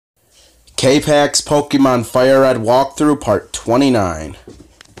K-Pax Pokemon Firered Walkthrough Part 29.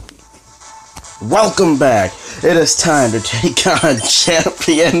 Welcome back! It is time to take on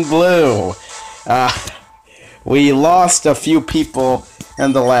Champion Blue. We lost a few people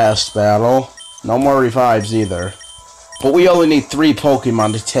in the last battle. No more revives either. But we only need 3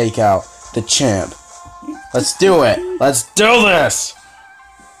 Pokemon to take out the champ. Let's do it! Let's do this!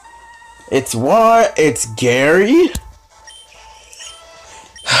 It's what? It's Gary?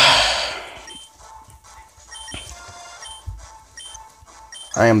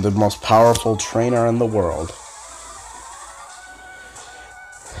 I am the most powerful trainer in the world.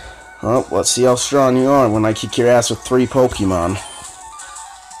 Well, let's see how strong you are when I kick your ass with 3 Pokemon.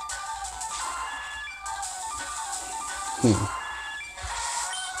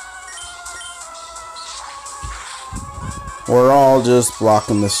 We're all just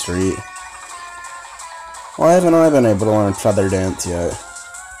blocking the street. Why haven't I been able to learn Feather Dance yet?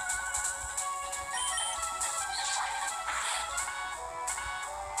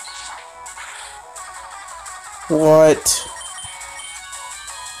 What?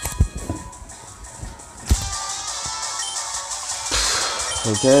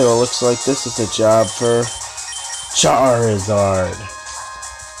 Okay, well, looks like this is a job for Charizard.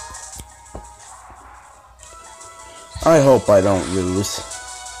 I hope I don't lose.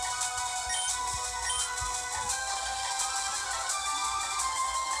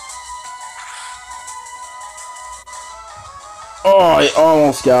 Oh, I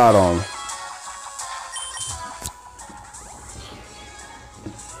almost got him.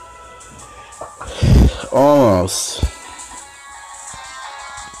 Almost.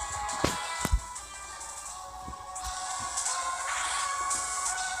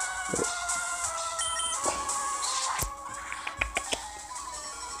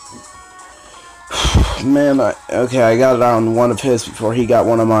 Man, okay, I got down one of his before he got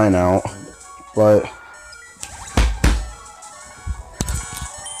one of mine out, but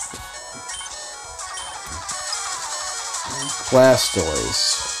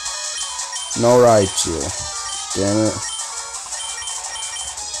Blastoise. No Raichu. Damn it.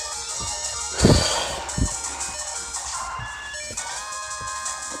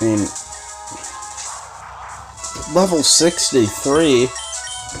 I mean, level 63?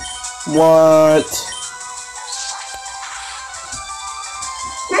 What?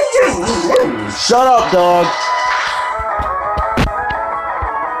 Shut up, dog!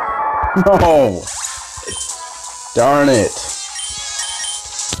 No! Darn it.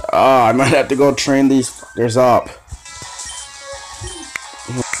 I might have to go train these fuckers up.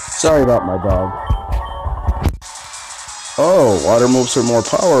 Sorry about my dog. Oh, water moves are more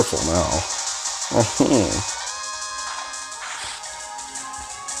powerful now.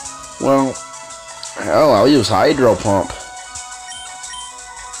 Well, hell, I'll use Hydro Pump.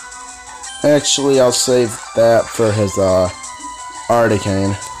 Actually, I'll save that for his,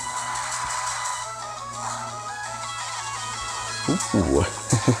 Articane. Ooh.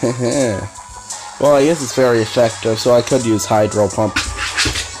 Well, I guess it's very effective, so I could use Hydro Pump.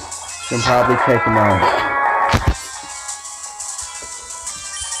 And probably take him out.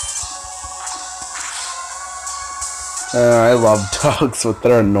 I love dogs, but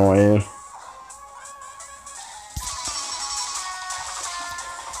they're annoying.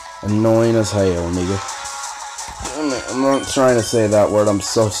 Annoying as hell, nigga. I'm not trying to say that word, I'm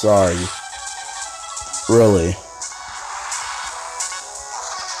so sorry. Really.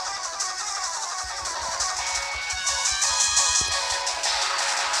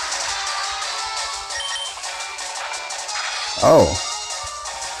 Oh.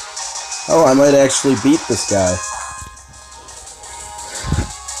 Oh, I might actually beat this guy.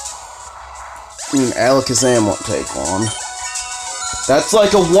 Alakazam won't take long. That's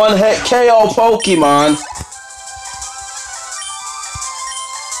like a one-hit KO Pokemon.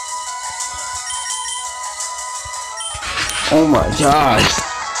 Oh my god.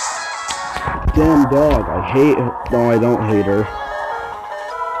 Damn dog, I hate her. No, I don't hate her.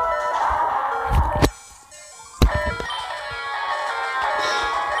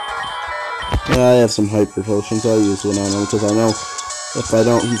 Yeah, I have some Hyper Potions. I'll use one on him because I know if I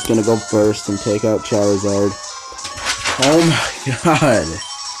don't, he's gonna go first and take out Charizard. Oh my god.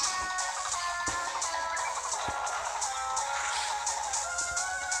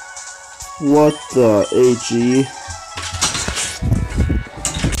 What the AG?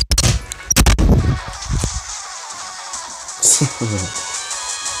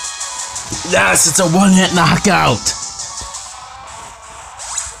 Yes, it's a one-hit knockout!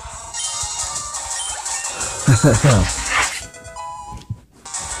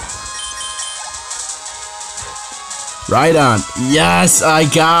 Right on. Yes, I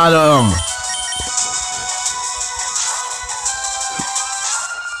got him!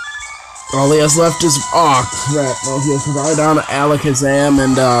 All he has left is... Oh, crap. No, he has right down to Alakazam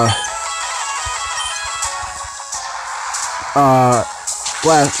and,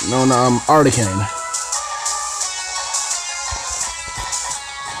 Articaine.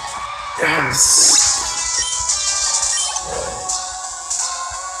 Yes.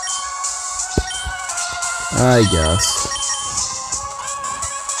 I guess.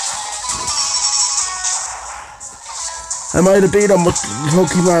 I might have beat him with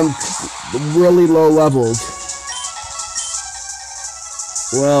Pokemon really low levels.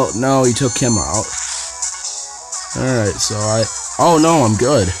 Well, no, he took him out. Alright, so oh no, I'm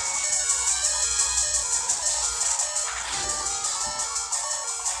good.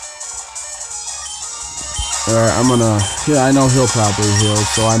 Alright, I'm gonna... Yeah, I know he'll probably heal,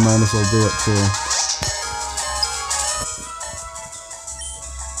 so I might as well do it too.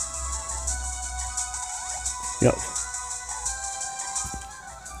 Yep.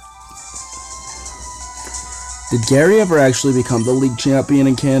 Did Gary ever actually become the league champion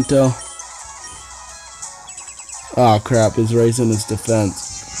in Kanto? Oh crap, he's raising his defense.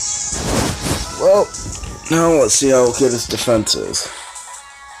 Well, now let's see how good his defense is.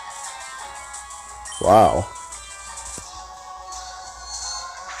 Wow.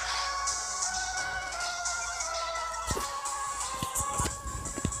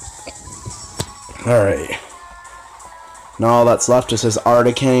 Alright. Now all that's left is his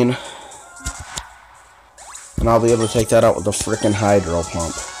Articaine. And I'll be able to take that out with the frickin' Hydro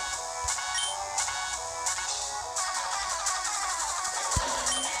Pump.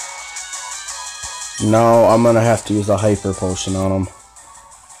 No, I'm gonna have to use a Hyper Potion on him.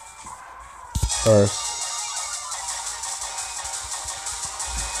 First.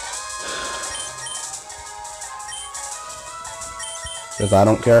 Because I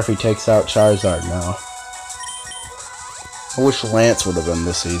don't care if he takes out Charizard now. I wish Lance would have been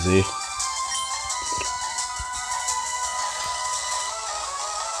this easy.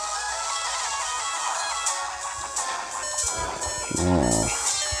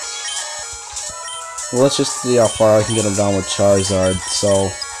 Well, let's just see how far I can get him down with Charizard, so...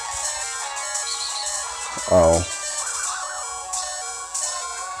 Oh.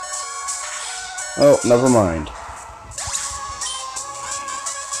 Oh, never mind.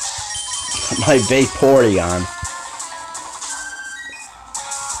 My Vaporeon.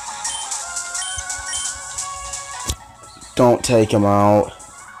 Don't take him out.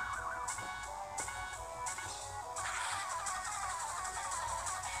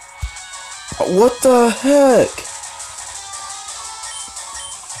 What the heck?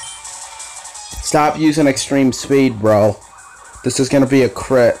 Stop using extreme speed, bro. This is gonna be a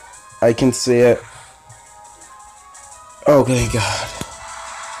crit. I can see it. Oh, thank God.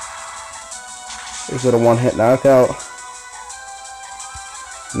 Is it a one-hit knockout?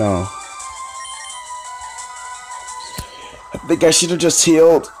 No. I think I should have just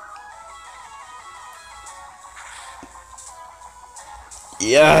healed.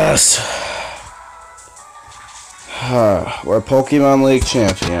 Yes! We're Pokemon League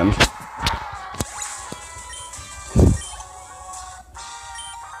champion.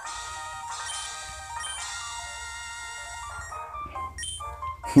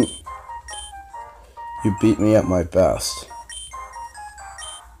 You beat me at my best.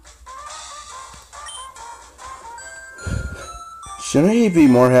 Shouldn't he be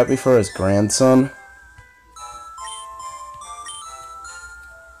more happy for his grandson?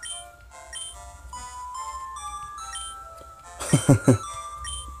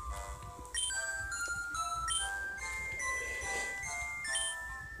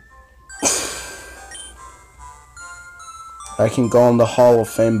 I can go in the Hall of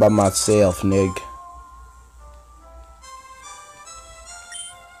Fame by myself, Nig.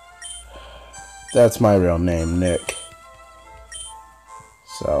 That's my real name, Nick.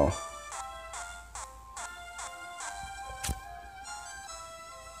 So.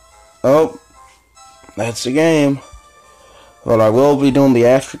 Oh. That's the game. But I will be doing the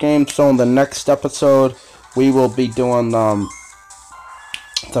after game, so in the next episode, we will be doing,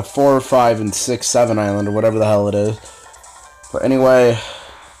 the 4, 5, and 6, 7 island, or whatever the hell it is. But anyway,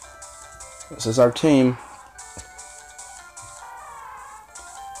 this is our team.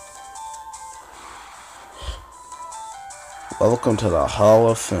 Welcome to the Hall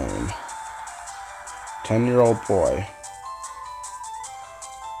of Fame. 10-year-old boy.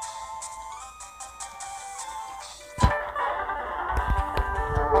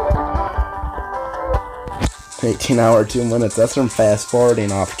 $18 2 minutes. That's from fast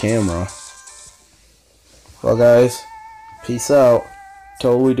forwarding off camera. Well, guys, peace out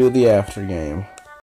till we do the after game.